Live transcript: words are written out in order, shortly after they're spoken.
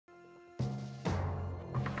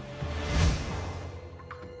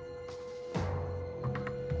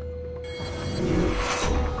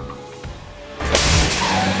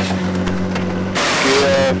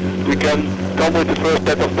then come with the first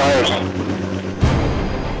set of tires.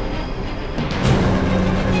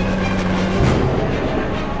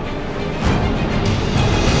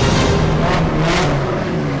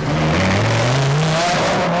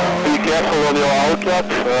 Be careful on your outlap,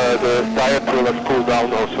 the tire pull has cooled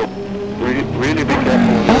down also. Really be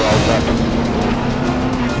careful on your outlap.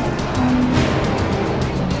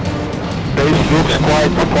 Pace looks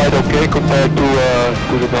quite okay compared to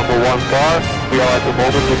the number 1 car. We are at the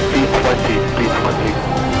moment in P20.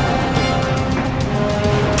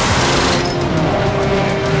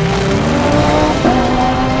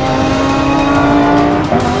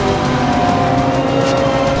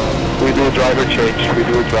 We do a driver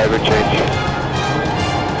change.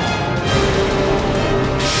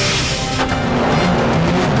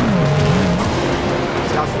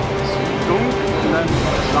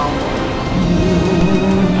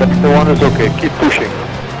 Sector 1 is okay, keep pushing.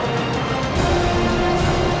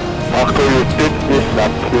 After you pit this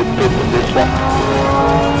lap, you pit this one.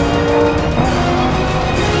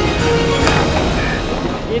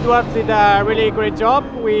 Edwards did a really great job.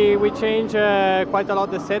 We changed quite a lot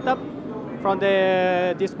the setup from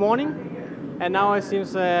this morning, and now it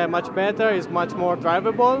seems much better. It's much more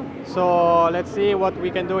drivable. So let's see what we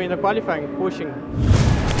can do in the qualifying, pushing.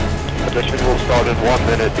 Session will start in 1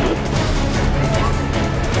 minute.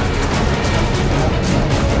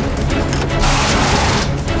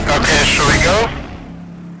 Okay, shall we go?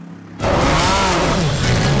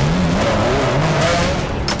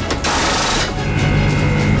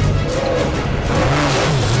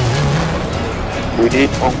 We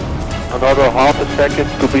need another half a second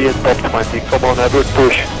to be in top 20. Come on, Edward,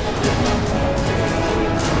 push.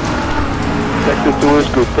 Sector 2 is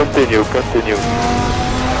good. Continue.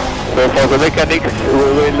 So for the mechanics, we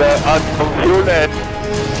will add some fuel and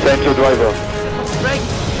send to driver. Break.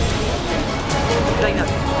 Like that.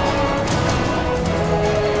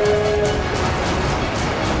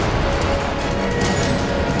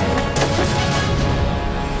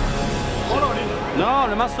 Non,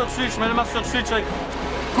 le master switch, mets le master switch,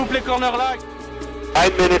 coupe les corners là.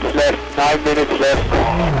 9 minutes left.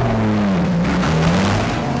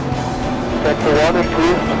 Sector 1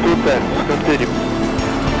 improved, 2 tenths, continue.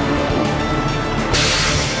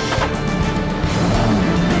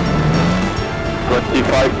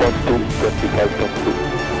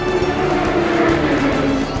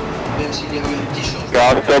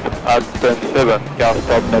 Car stop at turn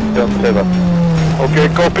 7. Okay,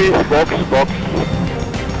 copy, box.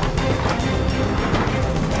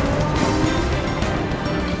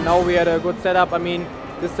 Now we had a good setup. I mean,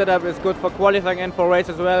 this setup is good for qualifying and for race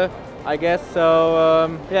as well, I guess. So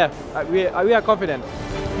yeah, we are confident.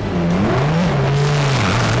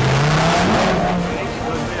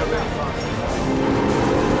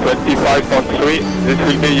 .3, this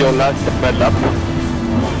will be your last med lap.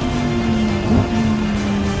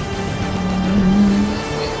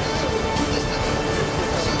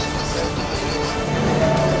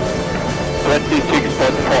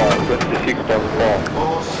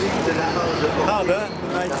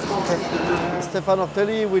 Stéphane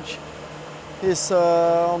Ortelli, which is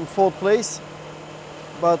on 4th place,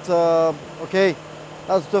 but okay,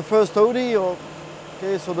 that's the first Audi.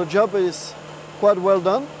 Okay, so the job is quite well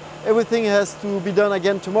done. Everything has to be done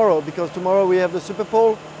again tomorrow, because tomorrow we have the Super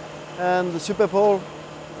Pole, and the Super Pole,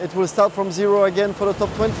 it will start from 0 again for the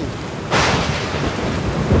top 20.